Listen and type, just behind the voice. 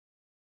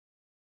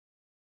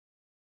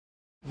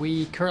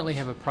We currently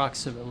have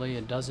approximately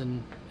a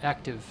dozen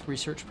active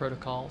research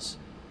protocols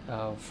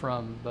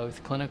from both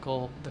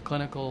the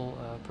clinical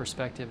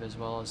perspective as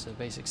well as the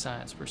basic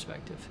science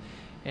perspective.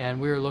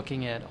 And we're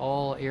looking at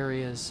all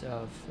areas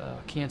of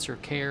cancer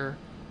care,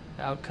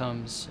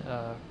 outcomes,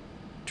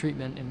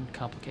 treatment, and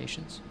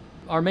complications.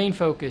 Our main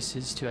focus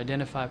is to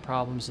identify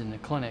problems in the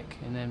clinic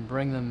and then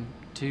bring them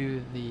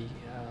to the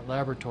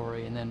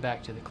laboratory and then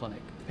back to the clinic.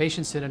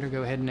 Patients that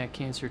undergo head and neck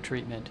cancer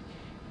treatment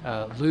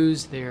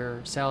lose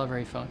their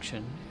salivary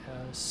function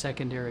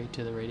secondary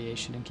to the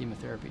radiation and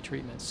chemotherapy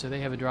treatments. So they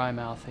have a dry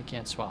mouth, they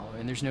can't swallow,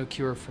 and there's no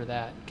cure for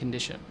that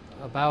condition.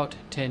 About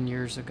 10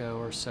 years ago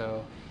or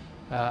so,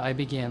 I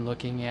began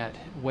looking at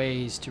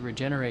ways to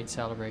regenerate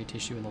salivary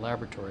tissue in the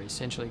laboratory,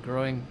 essentially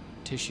growing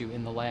tissue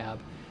in the lab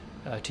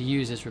to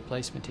use as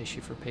replacement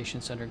tissue for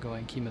patients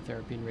undergoing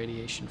chemotherapy and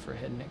radiation for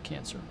head and neck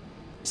cancer.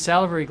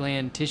 Salivary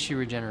gland tissue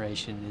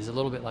regeneration is a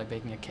little bit like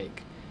baking a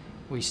cake.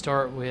 We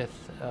start with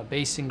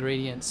base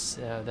ingredients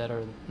that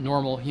are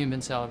normal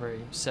human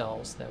salivary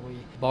cells that we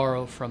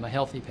borrow from a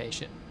healthy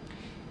patient.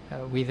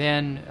 We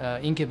then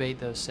incubate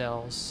those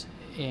cells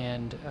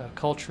and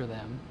culture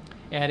them,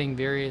 adding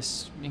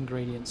various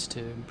ingredients to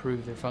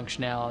improve their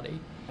functionality.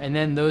 And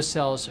then those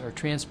cells are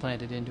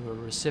transplanted into a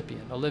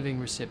recipient, a living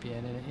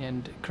recipient,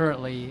 and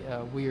currently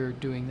we are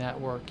doing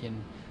that work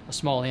in a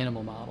small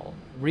animal model.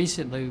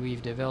 Recently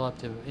we've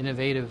developed an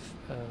innovative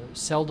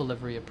cell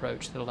delivery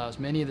approach that allows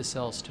many of the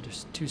cells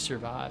to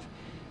survive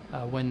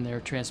when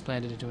they're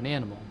transplanted into an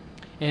animal.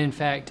 And in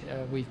fact,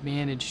 we've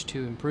managed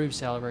to improve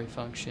salivary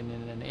function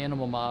in an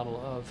animal model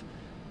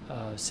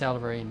of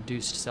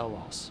salivary-induced cell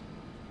loss.